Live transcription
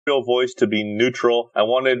voice to be neutral. I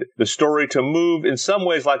wanted the story to move in some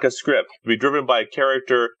ways like a script, to be driven by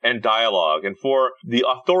character and dialogue, and for the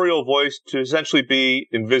authorial voice to essentially be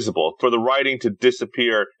invisible, for the writing to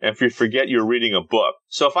disappear, and for you to forget you're reading a book.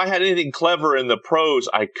 So if I had anything clever in the prose,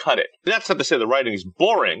 I cut it. That's not to say the writing is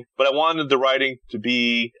boring, but I wanted the writing to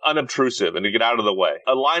be unobtrusive and to get out of the way.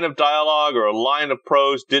 A line of dialogue or a line of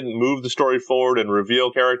prose didn't move the story forward and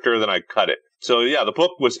reveal character, then I cut it. So yeah, the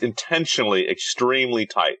book was intentionally extremely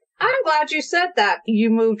tight. I'm glad you said that.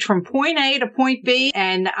 You moved from point A to point B,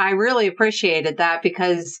 and I really appreciated that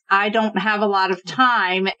because I don't have a lot of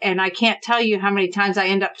time, and I can't tell you how many times I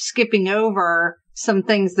end up skipping over some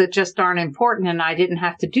things that just aren't important, and I didn't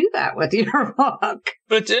have to do that with your book.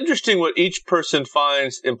 But it's interesting what each person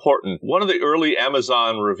finds important. One of the early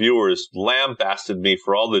Amazon reviewers lambasted me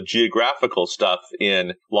for all the geographical stuff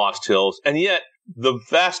in Lost Hills, and yet the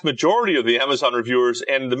vast majority of the Amazon reviewers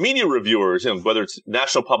and the media reviewers, whether it's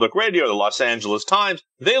National Public Radio or the Los Angeles Times,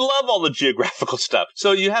 they love all the geographical stuff.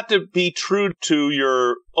 So you have to be true to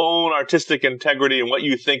your own artistic integrity and what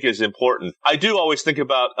you think is important. I do always think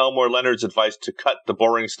about Elmore Leonard's advice to cut the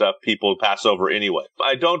boring stuff people pass over anyway.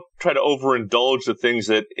 I don't try to overindulge the things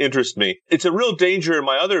that interest me. It's a real danger in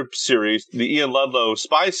my other series, the Ian Ludlow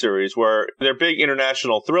Spy series, where they're big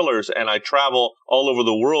international thrillers, and I travel all over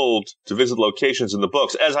the world to visit locations in the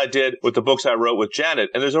books, as I did with the books I wrote with Janet.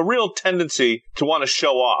 And there's a real tendency to want to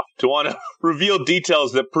show off, to want to reveal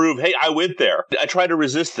details that prove, hey, I went there. I try to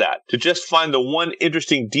resist that, to just find the one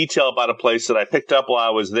interesting detail about a place that I picked up while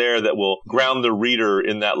I was there that will ground the reader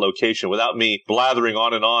in that location without me blathering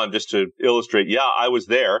on and on just to illustrate, yeah, I was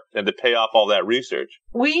there, and to pay off all that research.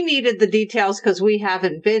 We needed the details because we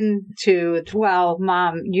haven't been to, well,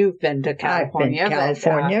 Mom, you've been to California. I've been to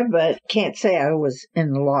California, but can't say I was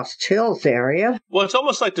in the Lost Hills area. Well, it's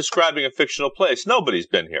almost like describing a fictional place. Nobody's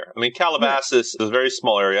been here. I mean, Calabasas is a very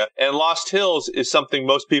small area, and Lost Hills is something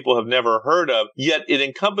most people have never heard of, yet it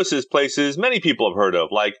encompasses places many people have heard of,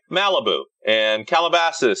 like Malibu and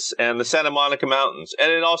Calabasas and the Santa Monica Mountains.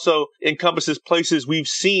 And it also encompasses places we've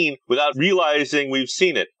seen without realizing we've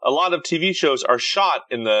seen it. A lot of TV shows are shot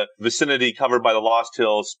in the vicinity covered by the Lost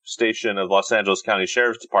Hills station of Los Angeles County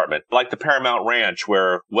Sheriff's Department, like the Paramount Ranch,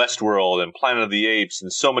 where Westworld and Planet of the Apes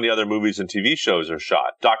and so many other movies and TV shows are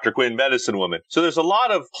shot. Dr. Quinn, Medicine Woman. So there's a lot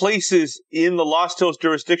of places in the Lost Hills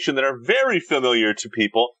jurisdiction that are very familiar to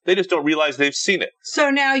people. They just don't realize they've seen it. So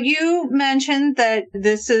now you mentioned that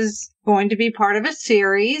this is going to be part of a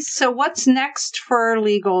series. So what's next for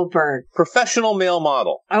Lee Goldberg? Professional male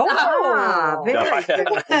model. Oh, very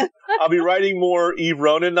good. I'll be writing more Eve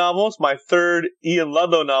Ronan novels. My third Ian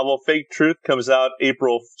Ludlow novel, Fake Truth, comes out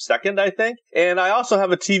April 2nd, I think. And I also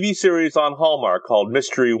have a TV series on Hallmark called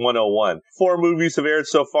Mystery 101. 4 movies have aired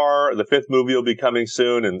so far. The 5th movie will be coming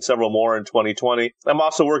soon, and several more in 2020. I'm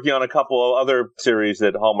also working on a couple of other series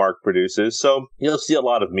that Hallmark produces, so you'll see a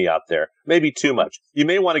lot of me out there. Maybe too much. You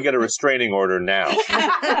may want to get a restraining order now.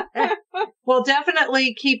 Well,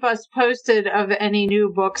 definitely keep us posted of any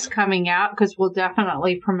new books coming out, because we'll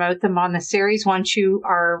definitely promote them on the series. Once you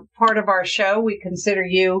are part of our show, we consider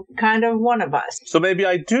you kind of one of us. So maybe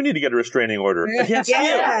I do need to get a restraining order. Yes.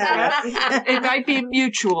 It might be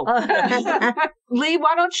mutual. Lee,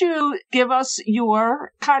 why don't you give us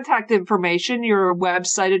your contact information, your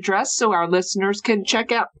website address, so our listeners can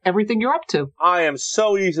check out everything you're up to? I am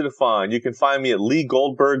so easy to find. You can find me at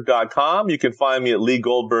leegoldberg.com. You can find me at Lee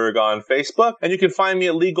Goldberg on Facebook. And you can find me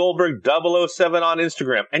at Lee Goldberg 007 on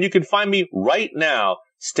Instagram. And you can find me right now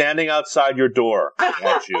standing outside your door.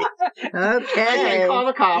 Watch you. Okay. Call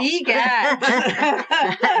the cops.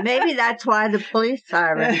 Egad. Maybe that's why the police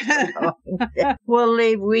sirens are going. Well,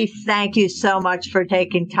 Lee, we thank you so much for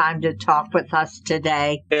taking time to talk with us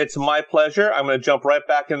today. It's my pleasure. I'm going to jump right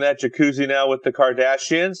back in that jacuzzi now with the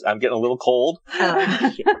Kardashians. I'm getting a little cold.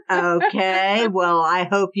 Okay. Well, I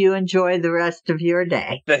hope you enjoy the rest of your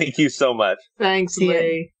day. Thank you so much. Thanks,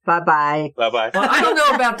 Lee. Bye-bye. Bye-bye. Well, I don't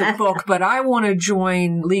know about the book, but I want to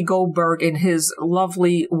join Lee Goldberg in his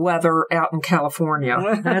lovely weather out in California.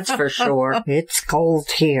 That's for sure. It's cold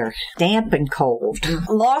here. Damp and cold.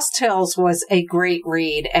 Lost Hills was a great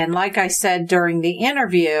read. And like I said during the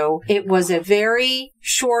interview, it was a very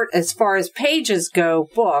short, as far as pages go,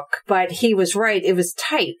 book. But he was right. It was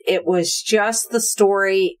tight. It was just the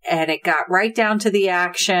story, and it got right down to the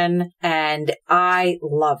action. And I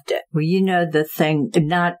loved it. Well, you know the thing,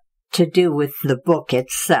 not to do with the book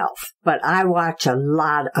itself, but I watch a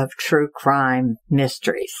lot of true crime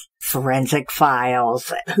mysteries, forensic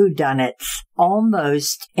files, whodunits.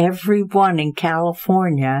 Almost everyone in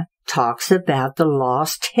California talks about the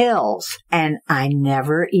Lost Hills. And I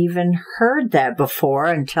never even heard that before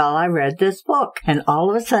until I read this book. And all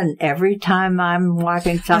of a sudden, every time I'm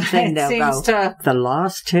watching something, they'll go, the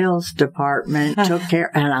Lost Hills Department took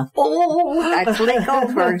care. And I'm, that's Lee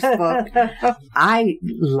Goldberg's book. I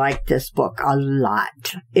like this book a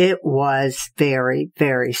lot. It was very,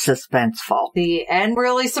 very suspenseful. The end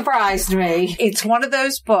really surprised me. It's one of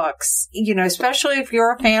those books, especially if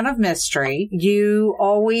you're a fan of mystery, you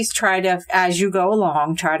always try to, as you go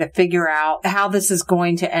along, try to figure out how this is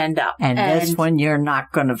going to end up. And this one, you're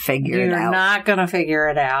not going to figure it out. You're not going to figure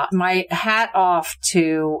it out. My hat off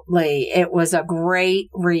to Lee. It was a great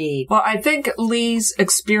read. Well, I think Lee's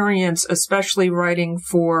experience, especially writing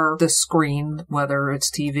for the screen, whether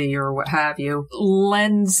it's TV or what have you,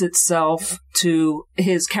 lends itself to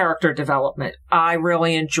his character development. I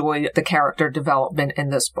really enjoyed the character development in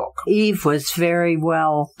this book. Eve was very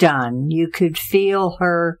well done. You could feel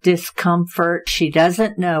her discomfort. She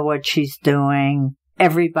doesn't know what she's doing.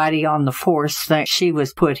 Everybody on the force thinks she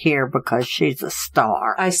was put here because she's a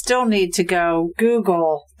star. I still need to go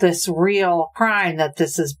Google this real crime that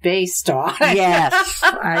this is based on. Yes,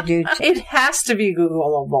 I do too. It has to be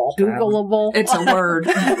Googleable. Googleable. It's a word.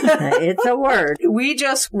 It's a word. We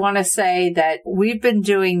just want to say that we've been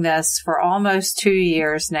doing this for almost 2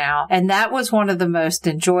 years now, and that was one of the most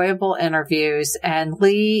enjoyable interviews, and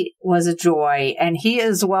Lee was a joy, and he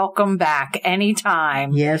is welcome back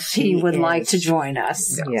anytime. Yes, he would like to join us.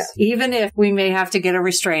 Yes. Even if we may have to get a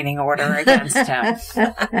restraining order against him.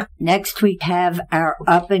 Next, we have our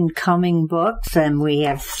up-and-coming books, and we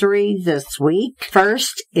have 3 this week.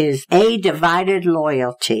 First is A Divided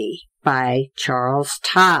Loyalty by Charles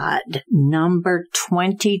Todd, number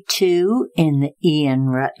 22 in the Ian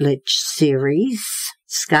Rutledge series.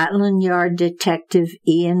 Scotland Yard detective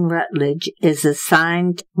Ian Rutledge is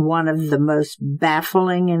assigned one of the most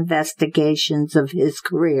baffling investigations of his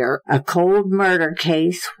career, a cold murder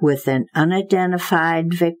case with an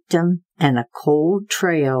unidentified victim and a cold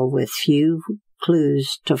trail with few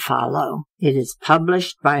clues to follow. It is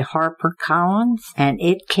published by HarperCollins, and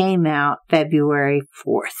it came out February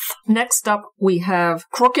 4th. Next up, we have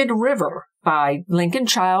Crooked River by Lincoln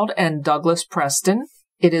Child and Douglas Preston.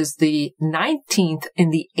 It is the 19th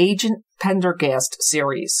in the Agent Pendergast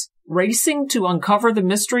series. Racing to uncover the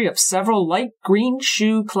mystery of several light green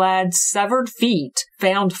shoe-clad severed feet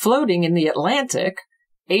found floating in the Atlantic,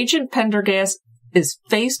 Agent Pendergast is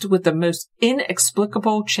faced with the most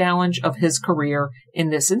inexplicable challenge of his career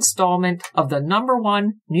in this installment of the #1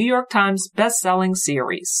 New York Times bestselling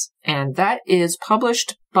series. And that is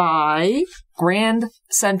published by Grand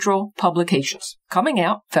Central Publications, coming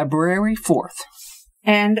out February 4th.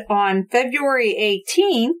 And on February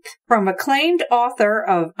 18th, from acclaimed author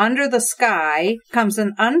of Under the Sky, comes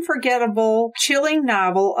an unforgettable, chilling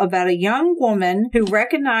novel about a young woman who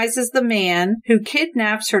recognizes the man who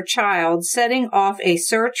kidnaps her child, setting off a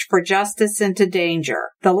search for justice into danger.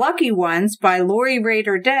 The Lucky Ones by Lori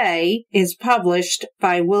Rader Day is published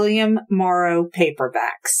by William Morrow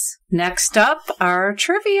Paperbacks. Next up, our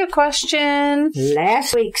trivia question.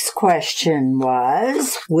 Last week's question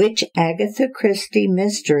was, which Agatha Christie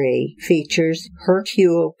mystery features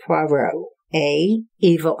Hercule Poirot? A,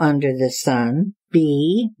 Evil Under the Sun.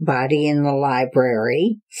 B, Body in the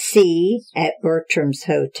Library. C, At Bertram's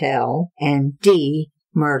Hotel. And D,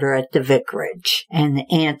 Murder at the Vicarage. And the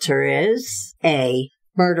answer is A,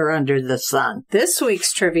 Murder Under the Sun. This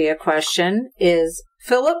week's trivia question is,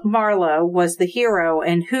 Philip Marlowe was the hero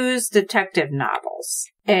in whose detective novels?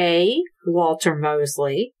 A, Walter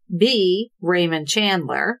Mosley. B, Raymond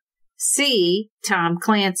Chandler. C, Tom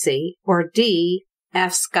Clancy. Or D,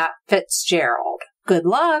 F. Scott Fitzgerald. Good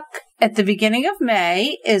luck! At the beginning of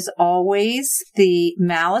May is always the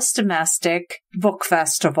Malice Domestic Book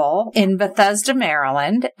Festival in Bethesda,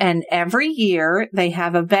 Maryland, and every year they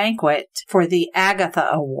have a banquet for the Agatha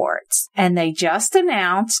Awards. And they just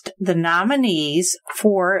announced the nominees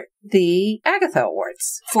for the Agatha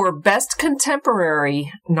Awards. For Best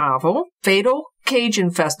Contemporary Novel, Fatal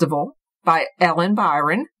Cajun Festival by Ellen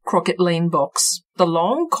Byron, Crooked Lane Books. The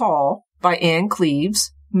Long Call by Anne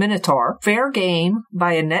Cleves, Minotaur. Fair Game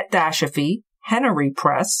by Annette Dashafee, Henry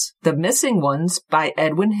Press. The Missing Ones by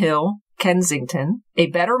Edwin Hill, Kensington. A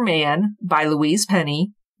Better Man by Louise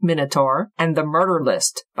Penny, Minotaur. And The Murder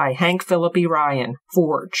List by Hank Phillippe Ryan,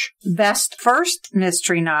 Forge. Best First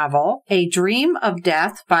Mystery Novel, A Dream of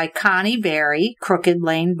Death by Connie Berry, Crooked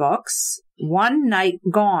Lane Books. One Night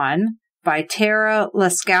Gone by Tara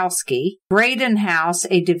Laskowski. Braden House,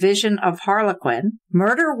 A Division of Harlequin.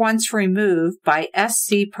 Murder Once Removed by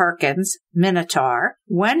S.C. Perkins, Minotaur.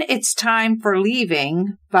 When It's Time for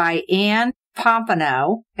Leaving by Anne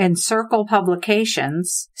Pompano and Circle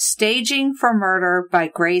Publications. Staging for Murder by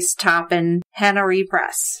Grace Toppin, Henry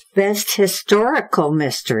Press. Best Historical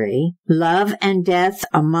Mystery, Love and Death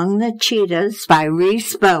Among the Cheetahs by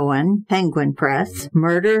Rhys Bowen, Penguin Press.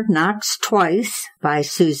 Murder Knocks Twice by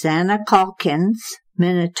Susanna Calkins,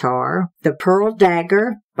 Minotaur. The Pearl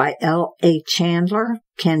Dagger by L.A. Chandler,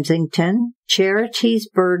 Kensington. Charity's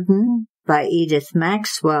Burden by Edith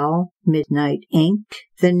Maxwell, Midnight Inc.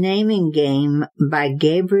 The Naming Game by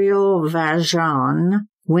Gabriel Valjean,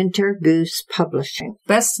 Winter Goose Publishing.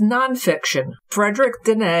 Best Nonfiction, Frederick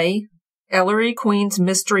Dene, Ellery Queen's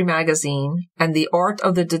Mystery Magazine, and The Art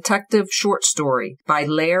of the Detective short story by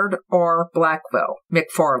Laird R. Blackwell,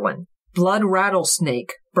 McFarlane. Blood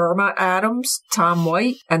Rattlesnake, Burma Adams, Tom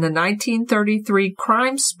White, and the 1933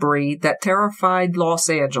 Crime Spree That Terrified Los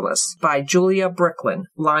Angeles by Julia Bricklin,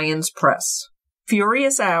 Lyons Press.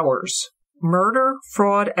 Furious Hours, Murder,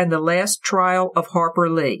 Fraud, and the Last Trial of Harper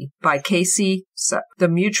Lee by Casey Sepp. The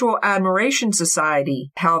Mutual Admiration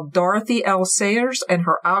Society, How Dorothy L. Sayers and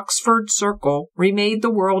Her Oxford Circle Remade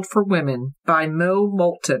the World for Women by Mo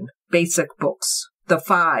Moulton, Basic Books. The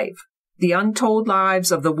Five, The Untold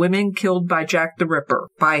Lives of the Women Killed by Jack the Ripper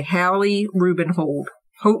by Hallie Rubenhold,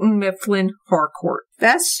 Houghton Mifflin Harcourt.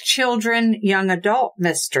 Best Children Young Adult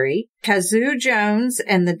Mystery, Kazoo Jones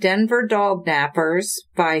and the Denver Dognappers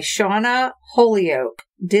by Shauna Holyoke,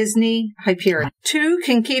 Disney Hyperion. Two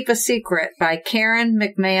Can Keep a Secret by Karen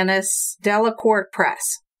McManus, Delacorte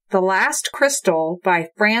Press. The Last Crystal by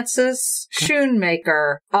Francis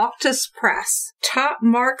Schoonmaker, Octus Press. Top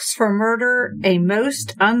Marks for Murder, A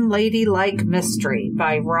Most Unladylike Mystery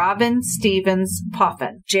by Robin Stevens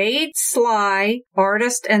Puffin. Jade Sly,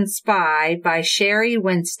 Artist and Spy by Sherry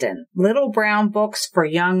Winston. Little Brown Books for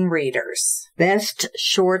Young Readers. Best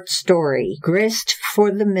Short Story, Grist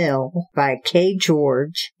for the Mill by Kay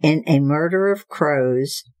George in A Murder of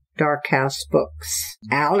Crows, Dark House Books.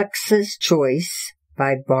 Alex's Choice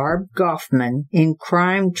by Barb Goffman in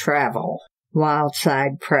Crime Travel,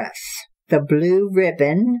 Wildside Press. The Blue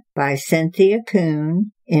Ribbon by Cynthia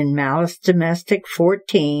Kuhn in Malice Domestic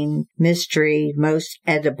 14, Mystery Most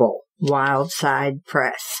Edible, Wildside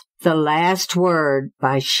Press. The Last Word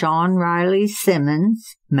by Sean Riley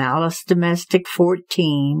Simmons, Malice Domestic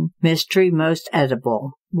 14, Mystery Most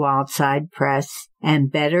Edible, Wildside Press.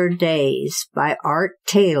 And Better Days by Art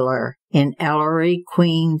Taylor in Ellery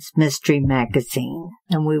Queen's Mystery Magazine.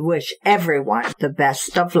 And we wish everyone the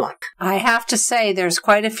best of luck. I have to say, there's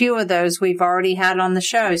quite a few of those we've already had on the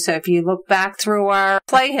show. So if you look back through our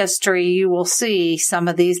play history, you will see some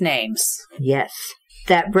of these names. Yes.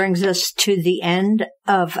 That brings us to the end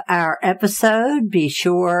of our episode. Be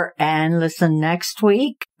sure and listen next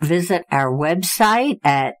week. Visit our website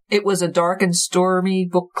at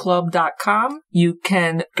itwasadarkandstormybookclub.com. You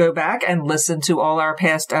can go back and listen to all our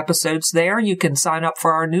past episodes there. You can sign up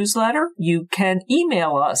for our newsletter. You can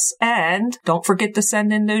email us. And don't forget to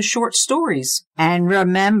send in those short stories. And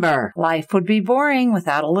remember, life would be boring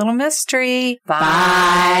without a little mystery.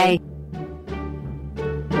 Bye.